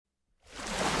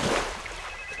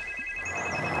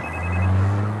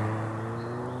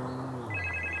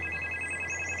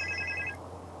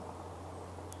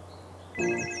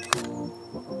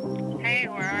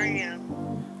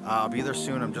I'll be there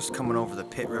soon. I'm just coming over the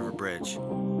Pitt River Bridge.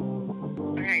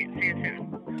 Okay, see you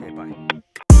soon. Okay, bye.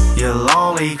 You'll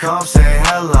only come say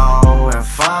hello and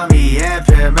find me in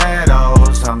Pitt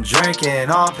Meadows. I'm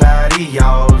drinking on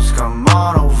patios. Come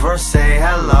on over, say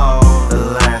hello.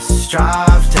 Let's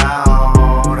drive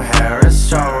down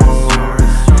Harris Road.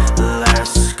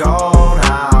 Let's go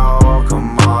now.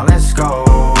 Come on, let's go.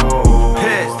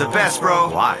 Pitt's the best,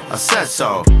 bro. Why? I said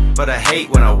so, but I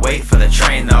hate when I wait for the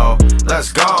train though.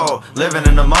 Let's go, living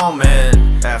in the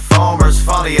moment. At Foamer's,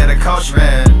 folly at a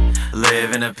coachman.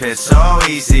 Live in a pit so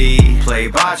easy. Play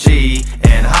bocce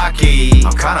and hockey.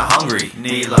 I'm kinda hungry,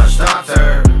 need lunch,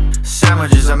 doctor.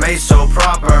 Sandwiches are made so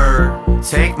proper.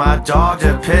 Take my dog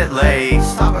to Pit Lake.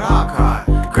 Stop at Hot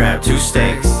Cod, grab 2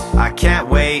 steaks. I can't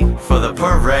wait for the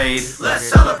parade. Let's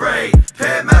celebrate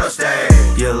Pitt Meadows Day.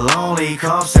 You'll only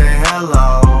come say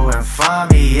hello and find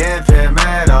me in Pitt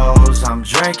Meadows. I'm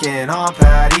drinking on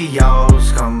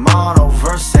patios. Come on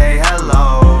over, say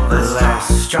hello.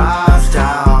 Let's drive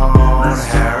down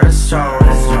Harris Road.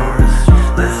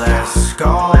 Let's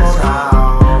go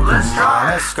now.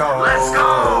 Let's go.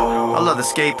 I love the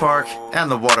skate park and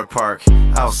the water park.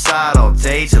 Outside all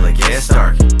day till it gets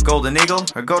dark. Golden Eagle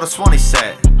or go to Swanee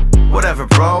set. Whatever,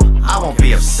 bro, I won't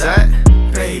be upset.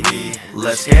 Baby,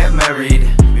 let's get married.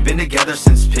 We've been together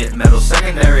since Pitt Meadows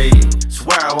Secondary.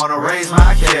 Swear I wanna raise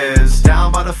my kids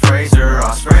down by the Fraser,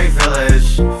 Osprey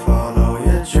Village. Follow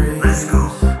your dreams. Let's go.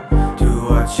 Do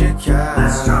what you can.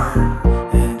 Let's go.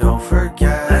 And don't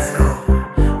forget. Let's go.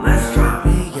 Let's go.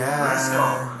 Let's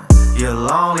go.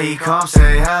 You'll only come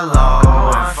say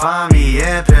hello and find me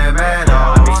in Pitt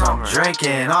Meadows. I'm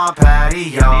drinking on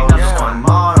patios. Come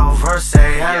on over,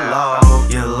 say hello.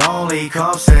 You'll only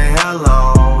come say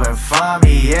hello and find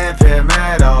me in Pitt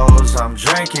Meadows. I'm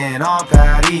drinking on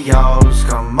patios.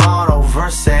 Come on over,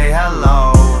 say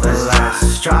hello.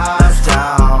 Let's drive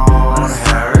down